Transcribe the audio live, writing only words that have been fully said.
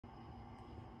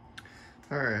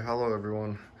Alright, hello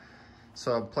everyone.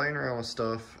 So I'm playing around with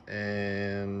stuff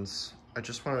and I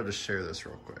just wanted to share this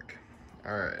real quick.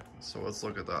 Alright, so let's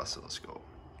look at the oscilloscope.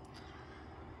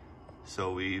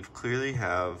 So we clearly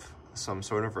have some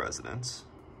sort of resonance.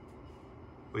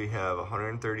 We have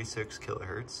 136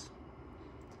 kilohertz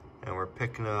and we're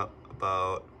picking up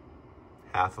about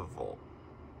half a volt,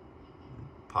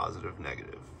 positive,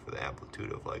 negative, for the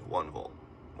amplitude of like 1 volt,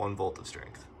 1 volt of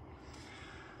strength.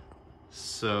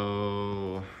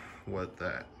 So what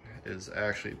that is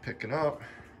actually picking up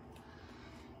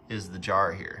is the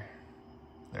jar here.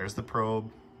 There's the probe,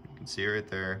 you can see it right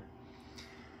there.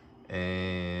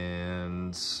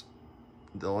 And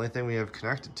the only thing we have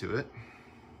connected to it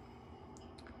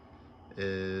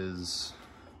is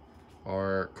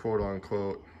our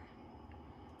quote-unquote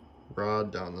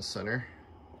rod down the center,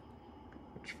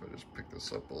 which if I just pick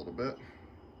this up a little bit,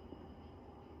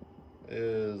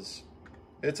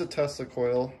 it's a Tesla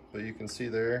coil, but you can see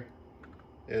there,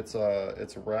 it's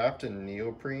wrapped in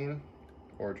neoprene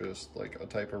or just like a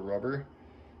type of rubber,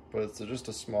 but it's just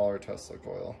a smaller Tesla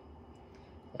coil.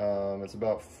 It's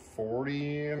about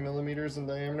 40 millimeters in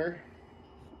diameter.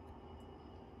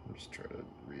 I'm just trying to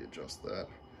readjust that.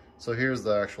 So here's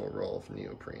the actual roll of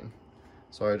neoprene.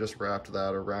 So I just wrapped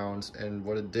that around, and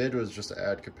what it did was just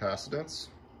add capacitance.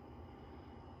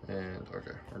 And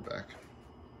okay, we're back.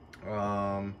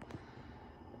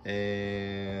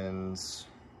 And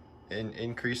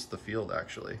increase the field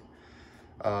actually.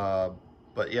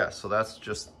 But yeah, so that's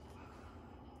just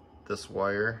this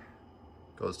wire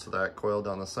goes to that coil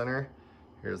down the center.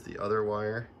 Here's the other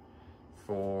wire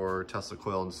for Tesla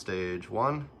coil in stage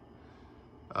 1,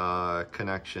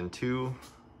 connection 2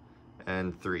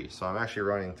 and 3. So I'm actually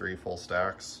running 3 full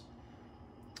stacks.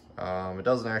 It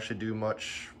doesn't actually do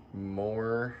much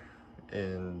more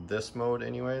in this mode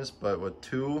anyways, but with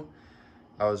 2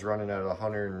 I was running at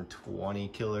 120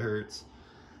 kilohertz.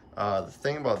 The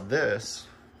thing about this,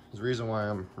 the reason why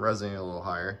I'm resonating a little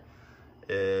higher,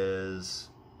 is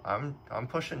I'm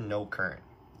pushing no current.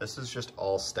 This is just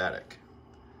all static,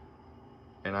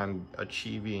 and I'm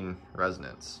achieving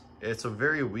resonance. It's a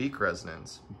very weak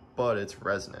resonance, but it's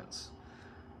resonance.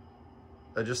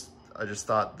 I just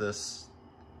thought this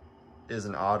is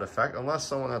an odd effect. Unless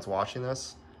someone that's watching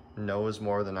this knows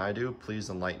more than I do,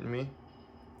 please enlighten me.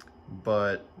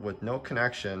 But with no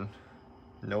connection,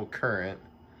 no current,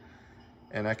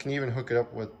 and I can even hook it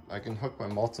up with, I can hook my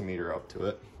multimeter up to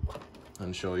it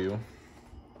and show you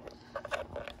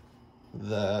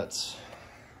that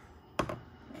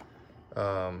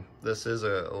this is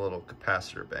a little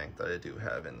capacitor bank that I do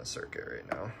have in the circuit right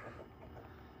now.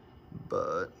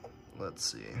 But let's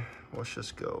see, let's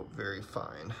just go very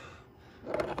fine.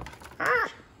 Ah!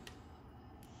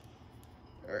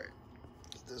 All right.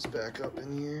 This back up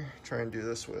in here, try and do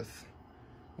this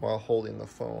while holding the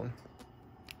phone.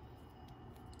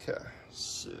 Okay,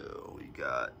 so we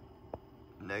got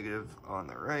negative on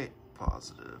the right,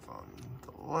 positive on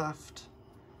the left.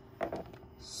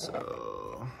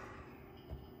 So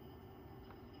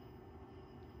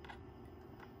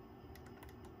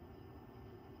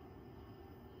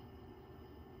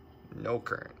no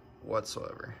current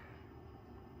whatsoever.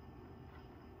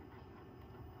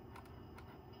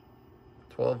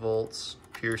 12 volts,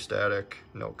 pure static,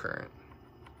 no current.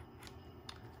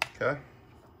 Okay.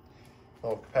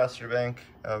 Little capacitor bank.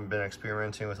 I've been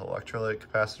experimenting with electrolytic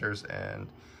capacitors, and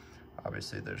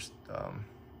obviously there's I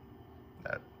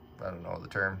don't know the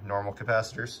term, normal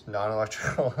capacitors,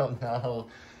 non-electrical,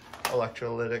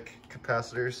 non-electrolytic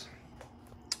capacitors.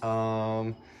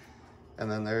 And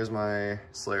then there's my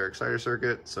Slayer exciter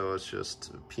circuit. So it's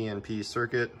just a PNP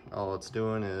circuit. All it's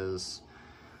doing is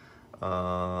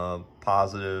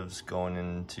positives going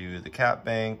into the cap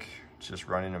bank, just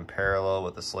running in parallel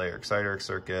with the Slayer exciter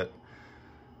circuit.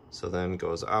 So then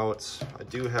goes out. I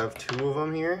do have 2 of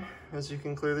them here, as you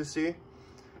can clearly see.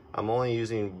 I'm only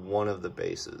using one of the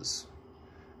bases.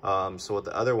 So what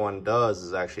the other one does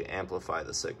is actually amplify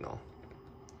the signal.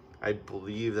 I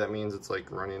believe that means it's like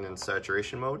running in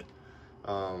saturation mode,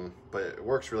 but it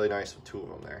works really nice with 2 of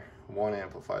them there. One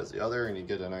amplifies the other and you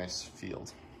get a nice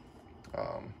field.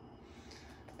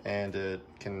 And it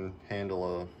can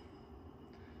handle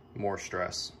more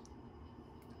stress.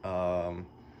 But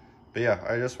yeah,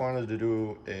 I just wanted to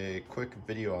do a quick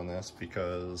video on this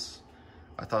because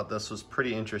I thought this was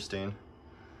pretty interesting,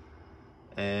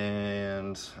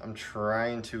 and I'm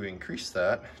trying to increase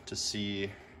that to see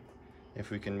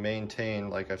if we can maintain,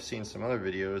 like I've seen some other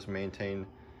videos, maintain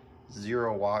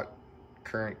 0 watt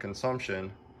current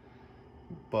consumption,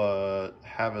 but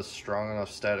have a strong enough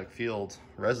static field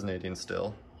resonating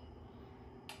still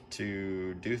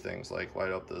to do things like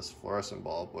light up this fluorescent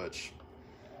bulb, which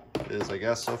is, I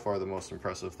guess, so far the most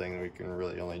impressive thing we can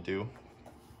really only do.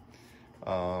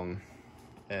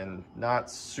 And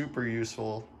not super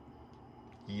useful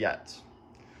yet.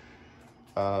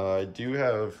 I do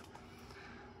have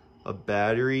a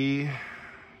battery,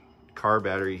 car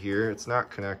battery here. It's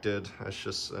not connected. It's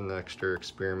just an extra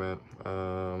experiment.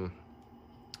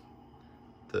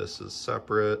 This is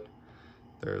separate.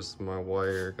 There's my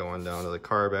wire going down to the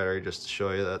car battery just to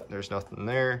show you that there's nothing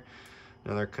there.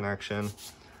 Another connection.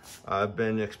 I've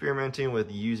been experimenting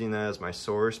with using that as my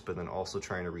source, but then also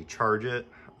trying to recharge it.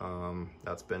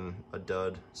 That's been a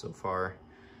dud so far.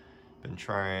 Been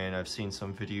trying, I've seen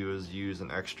some videos use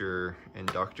an extra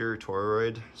inductor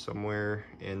toroid somewhere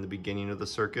in the beginning of the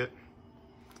circuit.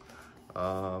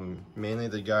 Mainly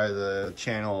the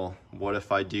channel, what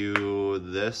if I do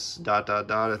this, ...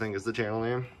 I think is the channel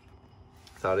name.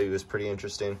 Thought he was pretty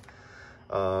interesting.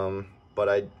 But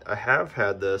I have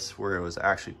had this where it was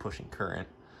actually pushing current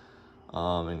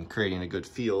and creating a good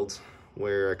field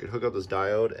where I could hook up this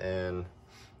diode and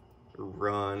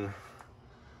run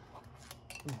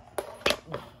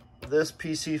this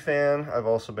PC fan. I've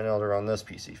also been able to run this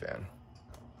PC fan.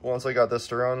 Once I got this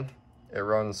to run, it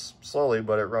runs slowly,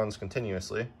 but it runs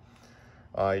continuously.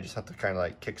 You just have to kind of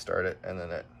like kickstart it, and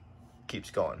then it keeps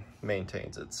going,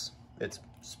 maintains its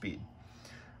speed.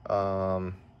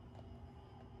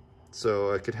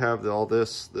 So I could have all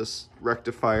this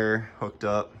rectifier hooked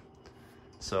up.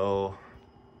 So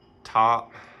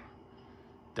top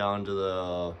down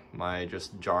to my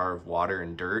just jar of water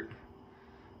and dirt.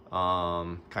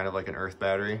 Kind of like an earth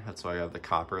battery. That's why I have the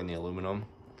copper and the aluminum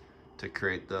to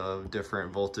create the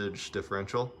different voltage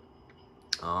differential.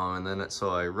 And then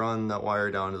so I run that wire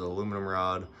down to the aluminum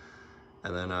rod,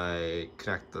 and then I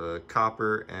connect the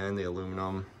copper and the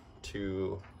aluminum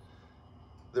to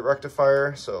the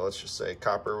rectifier. So let's just say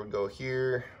copper would go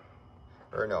here,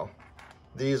 or no,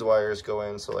 these wires go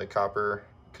in, so like copper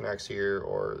connects here,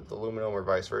 or the aluminum, or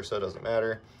vice versa, doesn't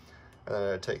matter. And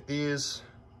then I take these,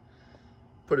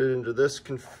 put it into this,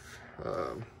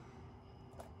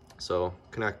 so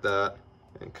connect that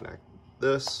and connect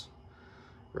this,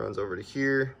 runs over to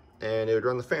here, and it would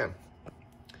run the fan.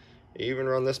 Even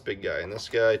run this big guy, and this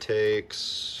guy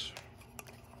takes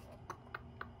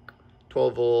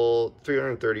 12 volt,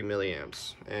 330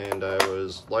 milliamps, and I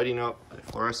was lighting up a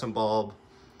fluorescent bulb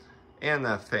and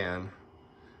that fan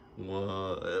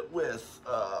with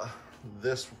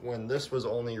this, when this was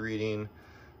only reading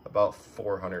about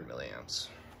 400 milliamps.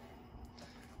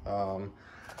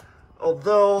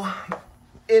 Although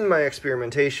in my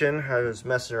experimentation, I was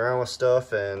messing around with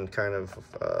stuff and kind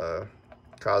of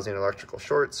causing electrical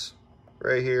shorts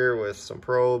right here with some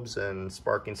probes and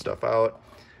sparking stuff out.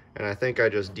 And I think I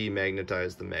just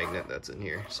demagnetized the magnet that's in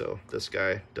here. So this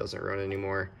guy doesn't run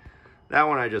anymore. That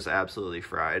one I just absolutely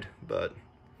fried, but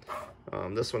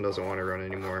this one doesn't want to run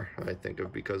anymore, I think,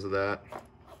 because of that.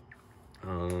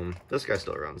 This guy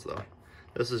still runs though.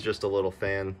 This is just a little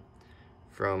fan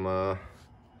from a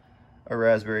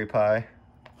Raspberry Pi.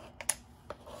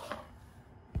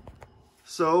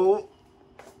 So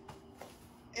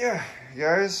yeah,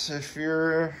 guys, if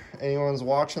anyone's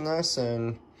watching this,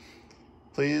 and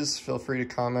please feel free to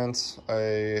comment.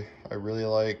 I really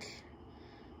like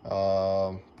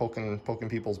poking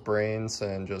people's brains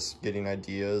and just getting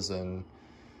ideas and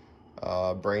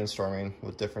brainstorming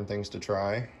with different things to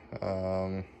try.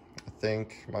 I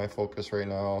think my focus right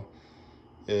now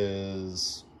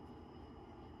is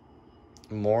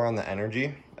more on the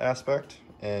energy aspect,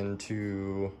 and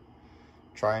to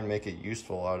try and make it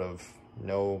useful out of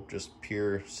no just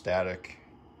pure static,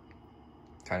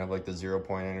 kind of like the 0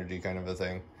 point energy kind of a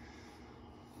thing.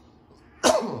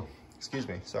 Excuse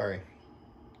me, sorry.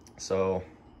 So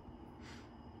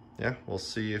yeah, we'll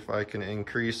see if I can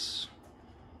increase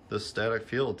this static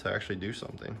field to actually do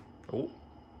something. Oh,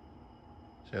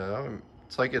 yeah,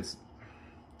 it's like it's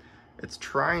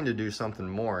trying to do something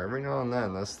more. Every now and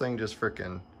then this thing just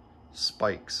freaking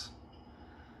spikes.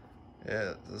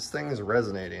 Yeah, this thing is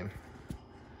resonating.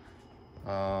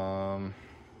 Okay,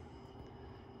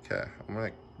 I'm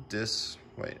gonna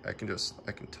wait, I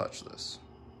can touch this.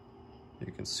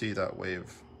 You can see that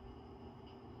wave.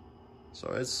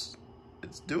 So it's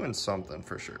doing something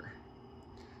for sure.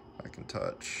 I can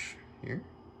touch here.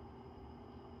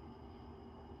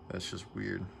 That's just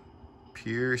weird.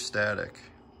 Pure static.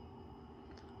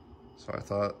 So I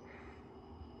thought,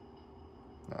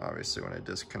 obviously when I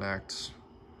disconnect,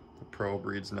 the probe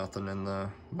reads nothing in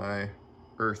my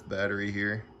earth battery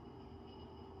here.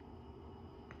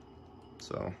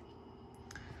 So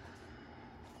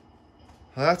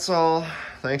that's all.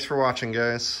 Thanks for watching,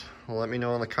 guys. Let me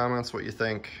know in the comments what you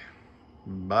think.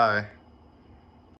 Bye.